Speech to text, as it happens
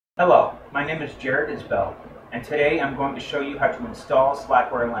Hello, my name is Jared Isbell, and today I'm going to show you how to install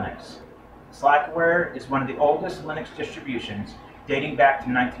Slackware Linux. Slackware is one of the oldest Linux distributions, dating back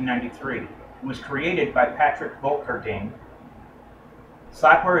to 1993, and was created by Patrick Volkerding.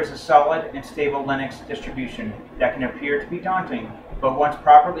 Slackware is a solid and stable Linux distribution that can appear to be daunting, but once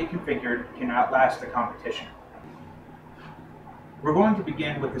properly configured can outlast the competition. We're going to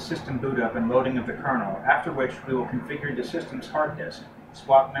begin with the system boot up and loading of the kernel, after which we will configure the system's hard disk,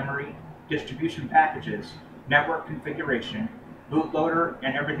 swap memory, distribution packages, network configuration, bootloader,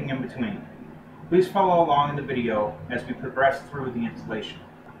 and everything in between. Please follow along in the video as we progress through the installation.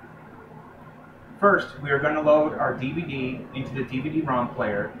 First, we are going to load our DVD into the DVD-ROM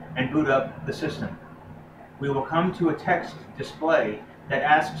player and boot up the system. We will come to a text display that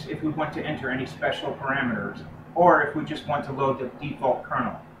asks if we want to enter any special parameters or if we just want to load the default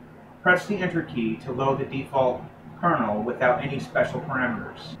kernel. Press the Enter key to load the default kernel without any special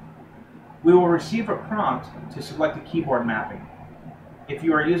parameters. We will receive a prompt to select a keyboard mapping. If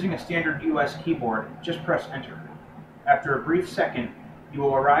you are using a standard US keyboard, just press Enter. After a brief second, you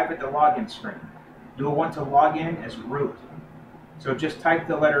will arrive at the login screen. You will want to log in as root. So just type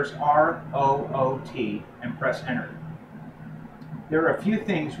the letters ROOT and press Enter. There are a few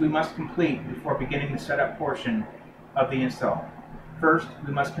things we must complete before beginning the setup portion of the install. First,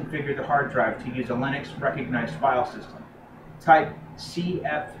 we must configure the hard drive to use a Linux recognized file system. Type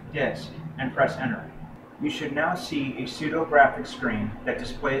cfdisk and press Enter. You should now see a pseudo graphic screen that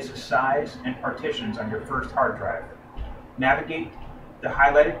displays the size and partitions on your first hard drive. Navigate the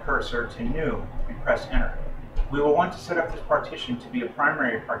highlighted cursor to New and press Enter. We will want to set up this partition to be a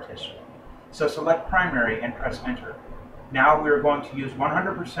primary partition, so select Primary and press Enter. Now we are going to use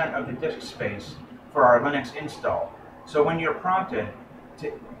 100% of the disk space for our Linux install, so when you're prompted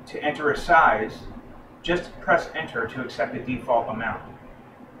to enter a size, just press Enter to accept the default amount.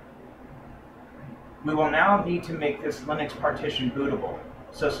 We will now need to make this Linux partition bootable,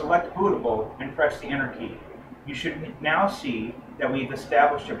 so select Bootable and press the Enter key. You should now see that we've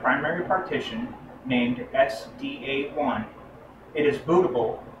established a primary partition named SDA1. It is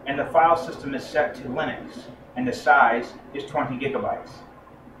bootable and the file system is set to Linux, and the size is 20 gigabytes.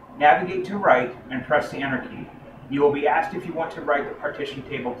 Navigate to Write and press the Enter key. You will be asked if you want to write the partition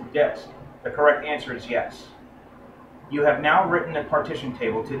table to disk. The correct answer is yes. You have now written the partition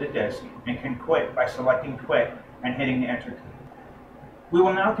table to the disk and can quit by selecting Quit and hitting the Enter key. We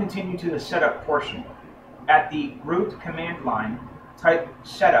will now continue to the setup portion. At the root command line, type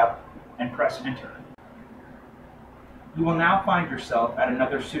Setup and press Enter. You will now find yourself at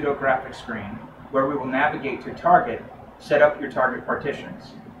another pseudo graphic screen where we will navigate to Target, set up your target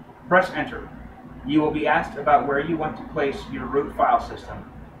partitions. Press Enter. You will be asked about where you want to place your root file system.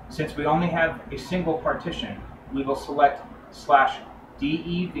 Since we only have a single partition, we will select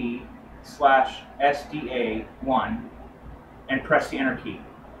 /dev/sda1 and press the Enter key.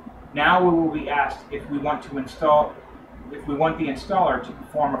 Now we will be asked if we want the installer to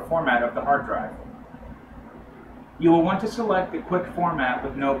perform a format of the hard drive. You will want to select the quick format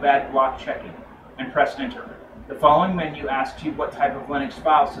with no bad block checking and press Enter. The following menu asks you what type of Linux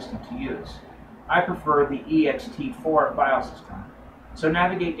file system to use. I prefer the ext4 file system, so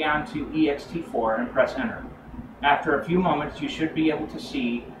navigate down to ext4 and press Enter. After a few moments, you should be able to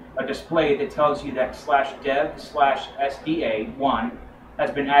see a display that tells you that /dev/sda1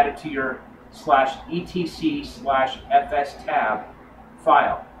 has been added to your /etc/fstab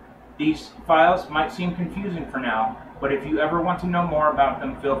file. These files might seem confusing for now, but if you ever want to know more about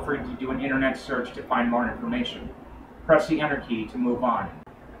them, feel free to do an internet search to find more information. Press the Enter key to move on.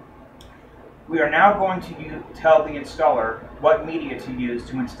 We are now going to tell the installer what media to use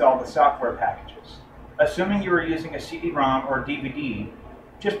to install the software packages. Assuming you are using a CD-ROM or DVD,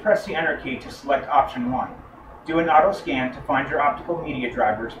 just press the Enter key to select option 1. Do an auto scan to find your optical media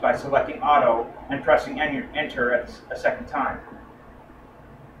drivers by selecting Auto and pressing Enter a second time.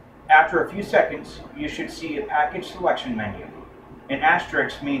 After a few seconds, you should see a package selection menu. An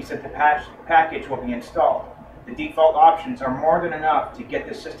asterisk means that the package will be installed. The default options are more than enough to get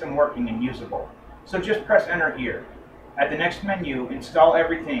the system working and usable, so just press Enter here. At the next menu, install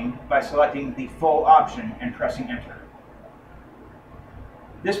everything by selecting the full option and pressing Enter.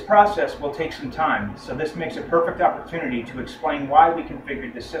 This process will take some time, so this makes a perfect opportunity to explain why we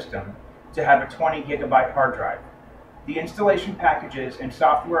configured the system to have a 20 gigabyte hard drive. The installation packages and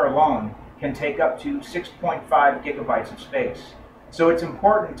software alone can take up to 6.5 gigabytes of space, so it's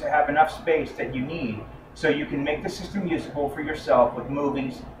important to have enough space that you need so you can make the system usable for yourself with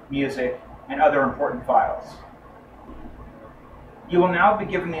movies, music, and other important files. You will now be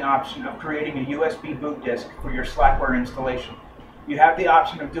given the option of creating a USB boot disk for your Slackware installation. You have the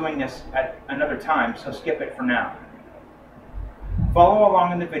option of doing this at another time, so skip it for now. Follow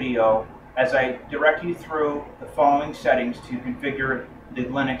along in the video as I direct you through the following settings to configure the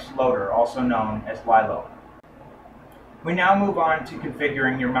Linux loader, also known as Lilo. We now move on to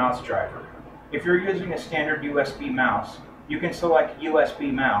configuring your mouse driver. If you're using a standard USB mouse, you can select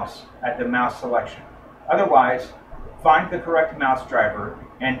USB mouse at the mouse selection. Otherwise, find the correct mouse driver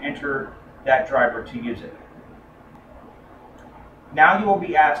and enter that driver to use it. Now you will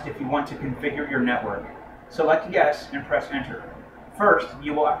be asked if you want to configure your network. Select yes and press enter. First,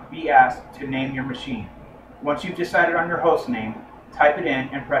 you will be asked to name your machine. Once you've decided on your host name, type it in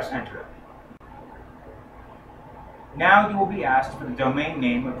and press enter. Now you will be asked for the domain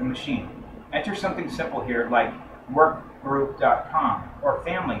name of the machine. Enter something simple here like workgroup.com or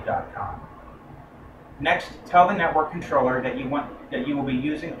family.com. Next, tell the network controller that you will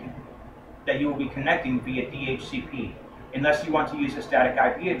be connecting via DHCP. Unless you want to use a static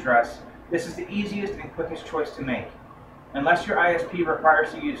IP address, this is the easiest and quickest choice to make. Unless your ISP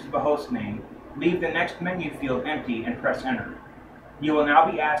requires the use of a host name, leave the next menu field empty and press enter. You will now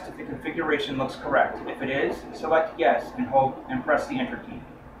be asked if the configuration looks correct. If it is, select yes and press the enter key.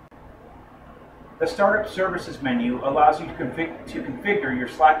 The Startup Services menu allows you to configure your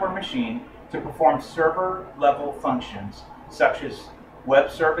Slackware machine to perform server-level functions such as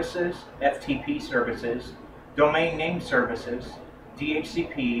web services, FTP services, domain name services,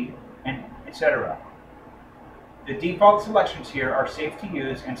 DHCP, and etc. The default selections here are safe to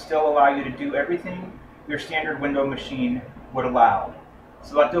use and still allow you to do everything your standard Windows machine would allow.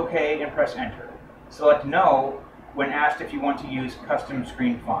 Select OK and press enter. Select no when asked if you want to use custom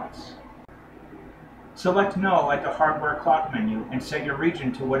screen fonts. Select no at the hardware clock menu and set your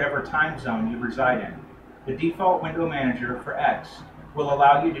region to whatever time zone you reside in. The default window manager for X will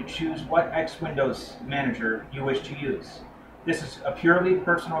allow you to choose what X Windows manager you wish to use. This is a purely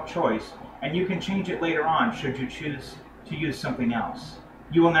personal choice, and you can change it later on should you choose to use something else.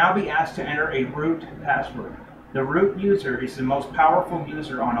 You will now be asked to enter a root password. The root user is the most powerful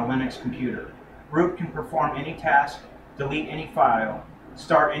user on a Linux computer. Root can perform any task, delete any file,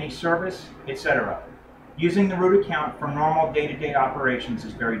 start any service, etc. Using the root account for normal day-to-day operations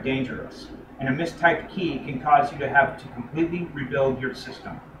is very dangerous, and a mistyped key can cause you to have to completely rebuild your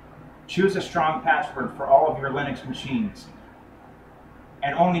system. Choose a strong password for all of your Linux machines,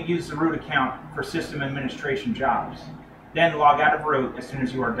 and only use the root account for system administration jobs. Then log out of root as soon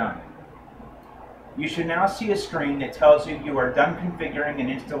as you are done. You should now see a screen that tells you you are done configuring and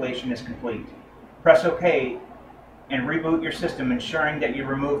installation is complete. Press OK and reboot your system, ensuring that you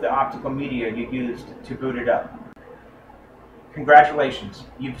remove the optical media you used to boot it up. Congratulations,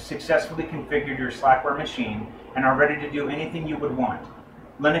 you've successfully configured your Slackware machine and are ready to do anything you would want.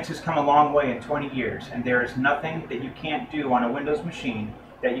 Linux has come a long way in 20 years, and there is nothing that you can't do on a Windows machine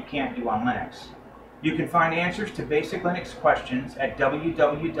that you can't do on Linux. You can find answers to basic Linux questions at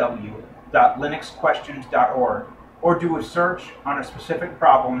www.linuxquestions.org or do a search on a specific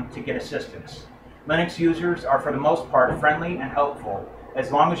problem to get assistance. Linux users are for the most part friendly and helpful,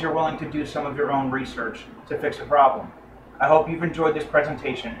 as long as you're willing to do some of your own research to fix a problem. I hope you've enjoyed this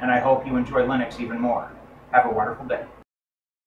presentation, and I hope you enjoy Linux even more. Have a wonderful day.